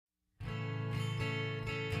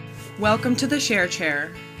Welcome to the Share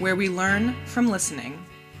Chair, where we learn from listening.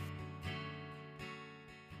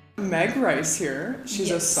 Meg Rice here. She's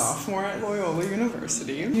a sophomore at Loyola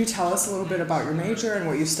University. Can you tell us a little bit about your major and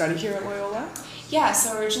what you study here at Loyola? Yeah,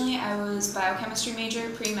 so originally I was biochemistry major,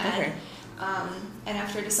 pre-med. Okay. And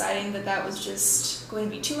after deciding that that was just going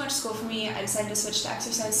to be too much school for me, I decided to switch to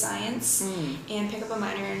exercise science and pick up a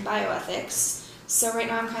minor in bioethics. So right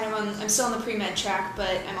now I'm still on the pre-med track,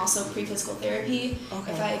 but I'm also pre-physical therapy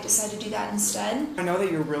if I decide to do that instead. I know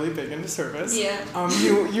that you're really big into service. Yeah.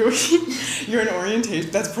 You're an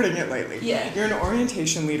orientation, that's putting it lightly. Yeah. You're an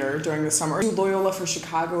orientation leader during the summer. You Loyola for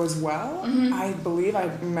Chicago as well. I believe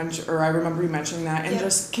I remember you mentioning that. And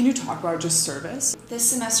just, can you talk about just service? This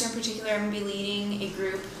semester in particular, I'm going to be leading a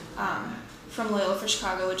group from Loyola for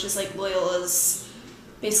Chicago, which is like Loyola's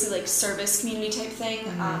basically like service community type thing.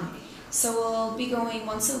 So we'll be going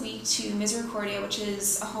once a week to Misericordia, which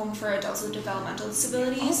is a home for adults with developmental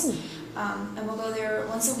disabilities. And we'll go there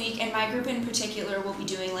once a week. And my group in particular will be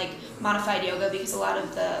doing like modified yoga because a lot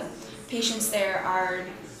of the patients there are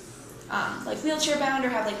like wheelchair bound or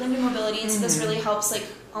have like limited mobility. And so this really helps like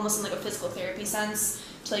almost in like a physical therapy sense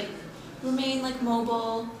to like remain like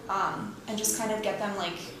mobile and just kind of get them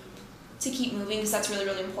like to keep moving because that's really,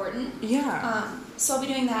 really important. Yeah. So I'll be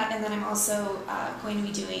doing that, and then I'm also going to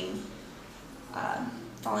be doing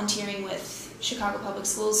volunteering with Chicago Public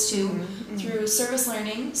Schools too through service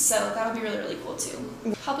learning, so that'll be really, really cool too.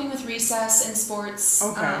 Helping with recess and sports,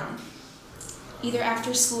 either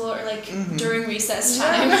after school or like during recess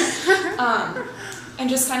time, and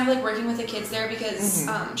just kind of like working with the kids there because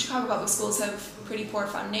Chicago Public Schools have pretty poor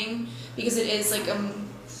funding because it is like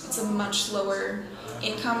it's a much lower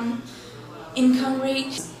income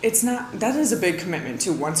rate. It's not, that is a big commitment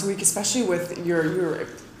too, once a week, especially with your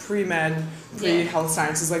pre-med, pre-health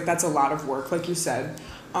sciences, like that's a lot of work, like you said.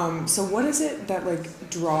 So what is it that like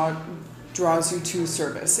draws you to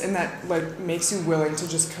service and that like makes you willing to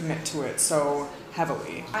just commit to it so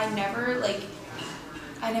heavily? I never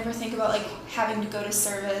think about like having to go to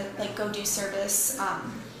service, like go do service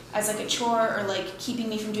as like a chore or like keeping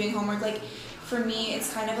me from doing homework. Like for me,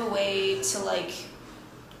 it's kind of a way to like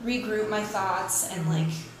regroup my thoughts and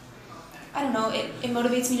like, I don't know, it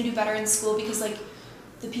motivates me to do better in school because like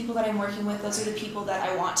the people that I'm working with, those are the people that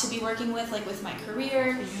I want to be working with, like with my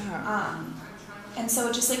career. And so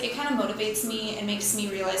it just like, it kind of motivates me and makes me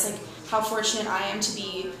realize like how fortunate I am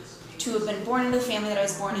to have been born into the family that I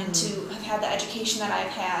was born in, to have had the education that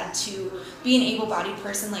I've had, to be an able-bodied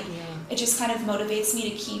person. Like it just kind of motivates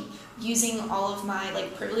me to keep using all of my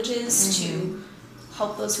like privileges to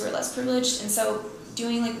help those who are less privileged. And so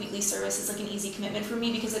doing like weekly service is like an easy commitment for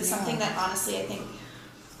me because it's something that honestly I think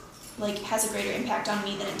like has a greater impact on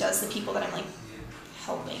me than it does the people that I'm like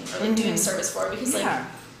helping or like doing service for because like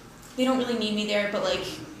they don't really need me there, but like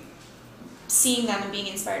seeing them and being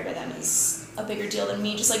inspired by them is a bigger deal than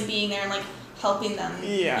me just like being there and like helping them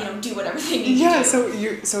you know, do whatever they need to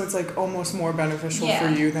do. So it's like almost more beneficial for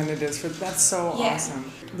you than it is for, that's so awesome.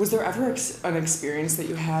 Was there ever an experience that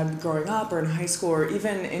you had growing up or in high school or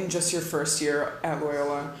even in just your first year at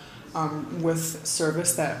Loyola with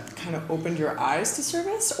service that kind of opened your eyes to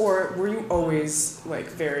service, or were you always like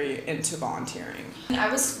very into volunteering? I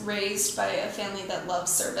was raised by a family that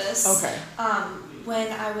loves service.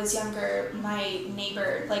 When I was younger, my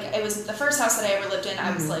neighbor, like it was the first house that I ever lived in,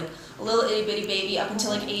 I was like a little itty bitty baby up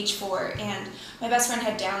until like age 4, and my best friend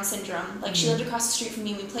had Down syndrome. Like she lived across the street from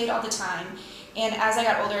me, we played all the time. And as I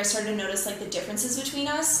got older, I started to notice like the differences between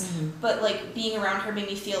us, but like being around her made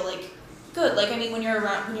me feel like good. Like I mean, when you're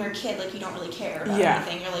a kid, like you don't really care about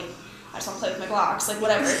anything. You're like, I just want to play with my blocks, like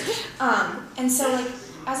whatever. And so like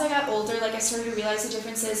as I got older, like I started to realize the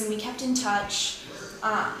differences, and we kept in touch.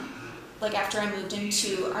 Like after I moved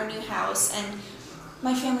into our new house, and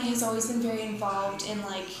my family has always been very involved in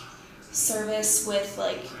like service with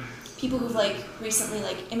like people who've like recently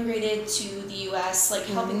like immigrated to the U.S., like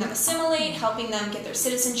helping them assimilate, helping them get their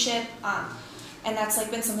citizenship, and that's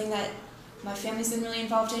like been something that my family's been really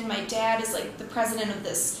involved in. My dad is like the president of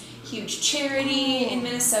this huge charity in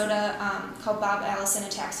Minnesota called Bob Allison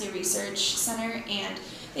Ataxia Research Center, and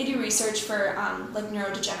they do research for like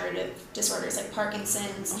neurodegenerative disorders like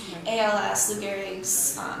Parkinson's, ALS, Lou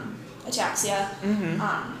Gehrig's, ataxia,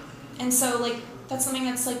 and so like that's something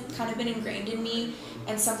that's like kind of been ingrained in me,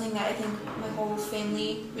 and something that I think my whole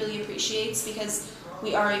family really appreciates because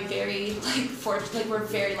we are a very we're a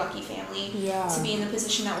very lucky family to be in the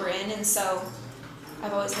position that we're in, and so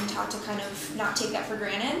I've always been taught to kind of not take that for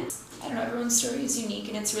granted. I don't know, everyone's story is unique,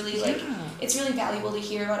 and it's really like it's really valuable to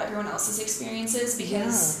hear about everyone else's experiences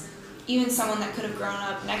because even someone that could have grown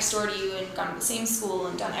up next door to you and gone to the same school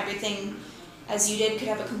and done everything as you did could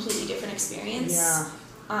have a completely different experience. Yeah.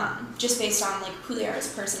 Just based on like who they are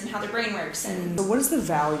as a person and how their brain works. And so what is the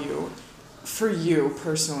value for you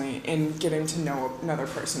personally in getting to know another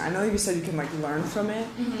person? I know you said you can like learn from it,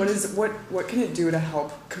 but what can it do to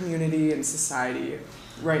help community and society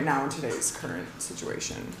right now in today's current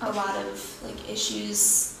situation? A lot of like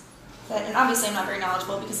issues that, and obviously I'm not very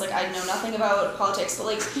knowledgeable because like I know nothing about politics, but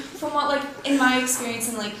like from what like in my experience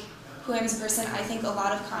and like who I am as a person, I think a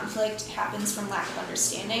lot of conflict happens from lack of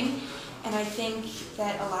understanding. And I think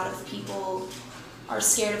that a lot of people are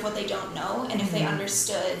scared of what they don't know, and if they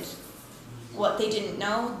understood what they didn't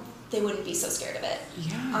know, they wouldn't be so scared of it.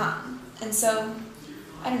 Yeah. And so,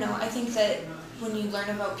 I don't know, I think that when you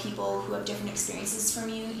learn about people who have different experiences from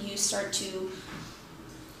you, you start to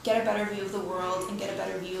get a better view of the world and get a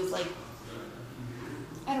better view of like,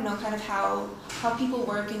 I don't know, kind of how people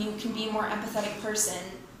work, and you can be a more empathetic person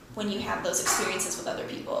when you have those experiences with other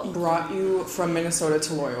people. Brought you from Minnesota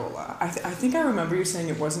to Loyola. I think I remember you saying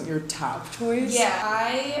it wasn't your top choice. Yeah,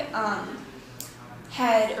 I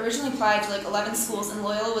had originally applied to like 11 schools, and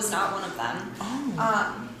Loyola was not one of them.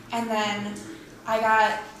 Oh. And then I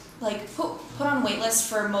got like put on a wait list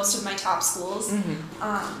for most of my top schools.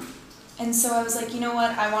 And so I was like, you know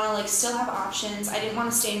what, I want to like still have options. I didn't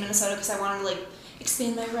want to stay in Minnesota because I wanted to like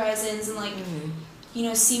expand my horizons and like you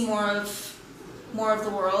know, see more of the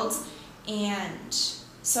world. And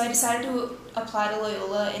so I decided to apply to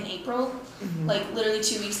Loyola in April, like literally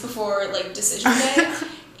 2 weeks before like decision day.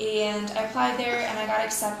 And I applied there and I got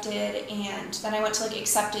accepted, and then I went to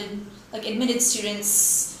like admitted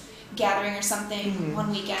students gathering or something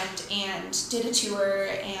one weekend and did a tour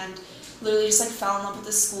and literally just like fell in love with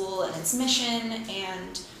the school and its mission,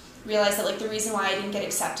 and realized that like the reason why I didn't get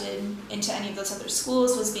accepted into any of those other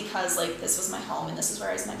schools was because like this was my home and this is where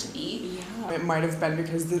I was meant to be. Yeah, it might have been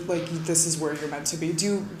because this is where you're meant to be. Do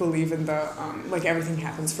you believe in the like everything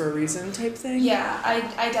happens for a reason type thing? Yeah,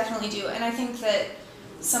 I definitely do, and I think that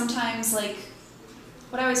sometimes like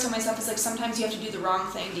what I always tell myself is like sometimes you have to do the wrong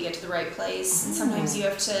thing to get to the right place, and sometimes you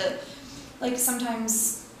have to like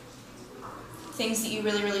sometimes things that you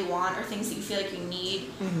really, really want or things that you feel like you need,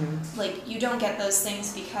 like you don't get those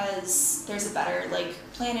things because there's a better like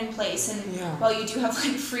plan in place. And while you do have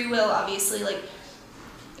like free will, obviously, like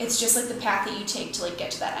it's just like the path that you take to like get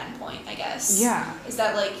to that end point, I guess. Yeah. Is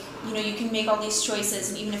that like, you know, you can make all these choices,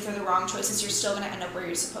 and even if they're the wrong choices, you're still going to end up where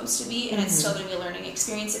you're supposed to be, and it's still going to be a learning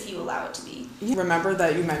experience if you allow it to be. Remember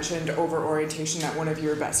that you mentioned over orientation that one of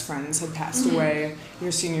your best friends had passed away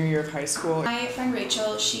your senior year of high school. My friend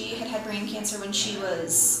Rachel, she had brain cancer when she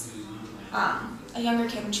was a younger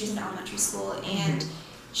kid, when she was in elementary school, and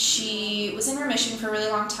she was in remission for a really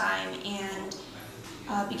long time, and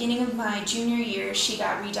beginning of my junior year, she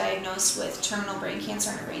got re-diagnosed with terminal brain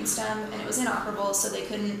cancer in her brainstem, and it was inoperable, so they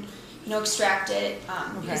couldn't, you know, extract it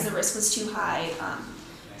because the risk was too high.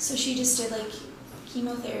 So she just did like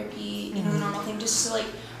chemotherapy, you know, the normal thing, just to like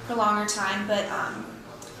prolong her time. But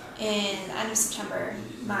in the end of September,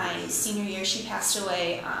 my senior year, she passed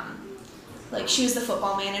away. Like she was the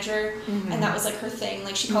football manager, and that was like her thing.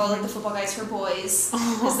 Like she called like the football guys her boys,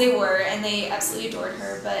 as they were, and they absolutely adored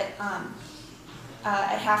her. But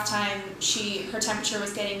at halftime, her temperature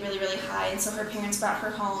was getting really, really high, and so her parents brought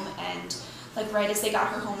her home, and like right as they got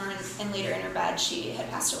her home and later in her bed, she had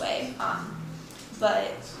passed away.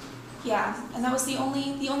 But yeah, and that was the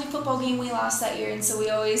only football game we lost that year, and so we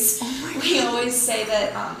always say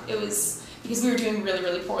that it was because we were doing really,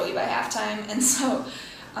 really poorly by halftime, and so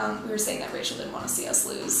we were saying that Rachel didn't want to see us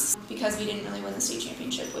lose because we didn't really win the state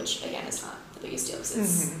championship, which again is not the biggest deal because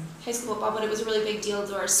it's high school football, but it was a really big deal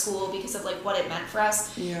to our school because of like what it meant for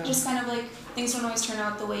us. Yeah. Just kind of like things don't always turn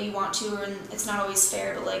out the way you want to, and it's not always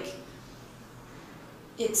fair, but like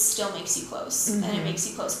it still makes you close, and it makes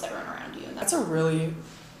you close with everyone around you. And that's a really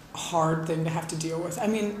hard thing to have to deal with. I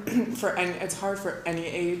mean, it's hard for any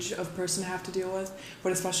age of person to have to deal with,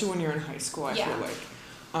 but especially when you're in high school, I feel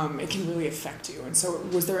like it can really affect you. And so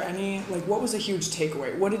was there any, like, what was a huge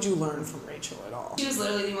takeaway? What did you learn from Rachel at all? She was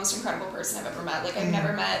literally the most incredible person I've ever met. Like, I've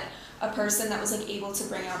never met a person that was, like, able to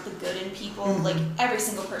bring out the good in people. Like, every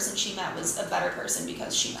single person she met was a better person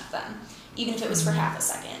because she met them, even if it was for half a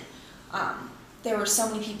second. There were so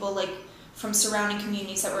many people, like, from surrounding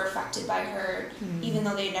communities that were affected by her, even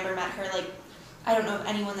though they had never met her. Like, I don't know of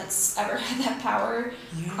anyone that's ever had that power.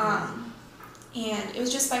 Yeah. And it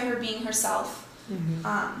was just by her being herself.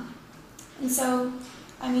 And so,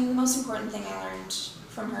 I mean, the most important thing I learned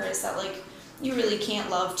from her is that, like, you really can't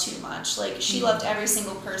love too much. Like, she loved every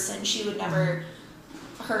single person. She would never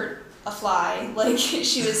hurt a fly. Like,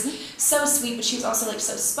 she was so sweet, but she was also, like,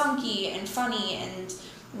 so spunky and funny and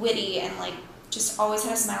witty, and, like, just always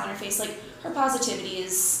had a smile on her face. Like, her positivity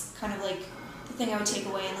is kind of like the thing I would take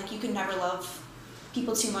away, and like you can never love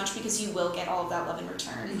people too much because you will get all of that love in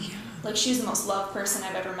return. Yeah. Like, she was the most loved person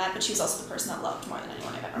I've ever met, but she was also the person that loved more than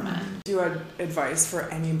anyone I've ever met. Do you have advice for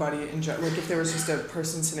anybody in general? Like, if there was just a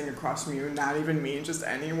person sitting across from you, not even me, just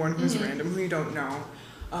anyone who's random who you don't know,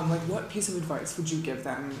 like, what piece of advice would you give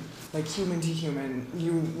them, like, human to human,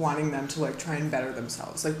 you wanting them to, like, try and better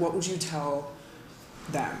themselves? Like, what would you tell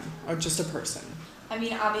them, or just a person? I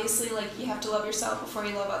mean, obviously, like, you have to love yourself before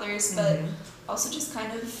you love others, but also just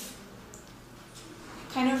kind of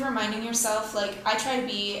reminding yourself, like, I try to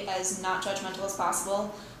be as not judgmental as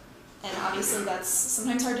possible, and obviously that's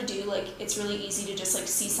sometimes hard to do. Like, it's really easy to just, like,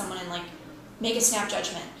 see someone and, like, make a snap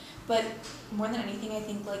judgment, but more than anything, I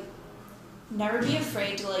think, like, never be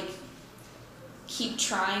afraid to, like, keep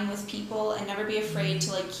trying with people, and never be afraid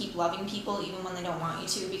to, like, keep loving people even when they don't want you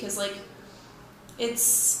to, because, like,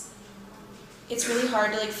 it's really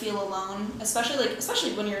hard to, like, feel alone,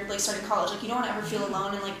 especially when you're, like, starting college. Like, you don't want to ever feel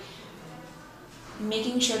alone, and, like,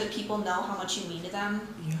 making sure that people know how much you mean to them.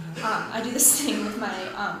 Yeah. I do this thing with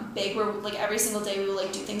my big where, like, every single day we will,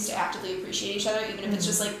 like, do things to actively appreciate each other, even if it's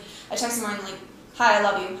just, like, I text someone like, hi, I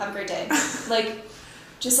love you, have a great day. Like,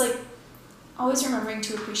 just, like, always remembering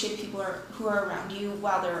to appreciate people who are around you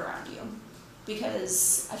while they're around you,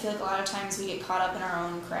 because I feel like a lot of times we get caught up in our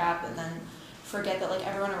own crap and then forget that, like,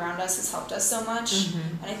 everyone around us has helped us so much.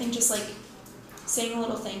 And I think just, like, saying a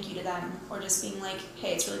little thank you to them, or just being like,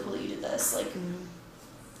 hey, it's really cool that you did this, like,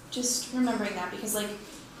 just remembering that, because, like,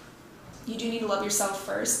 you do need to love yourself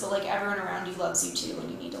first, but, like, everyone around you loves you too,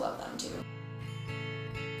 and you need to love them too.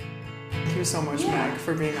 Thank you so much, Meg,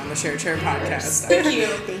 for being on the Share Chair podcast. Thank you.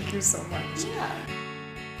 Thank you so much. Yeah.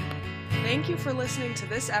 Thank you for listening to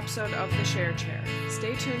this episode of the Share Chair.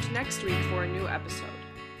 Stay tuned next week for a new episode.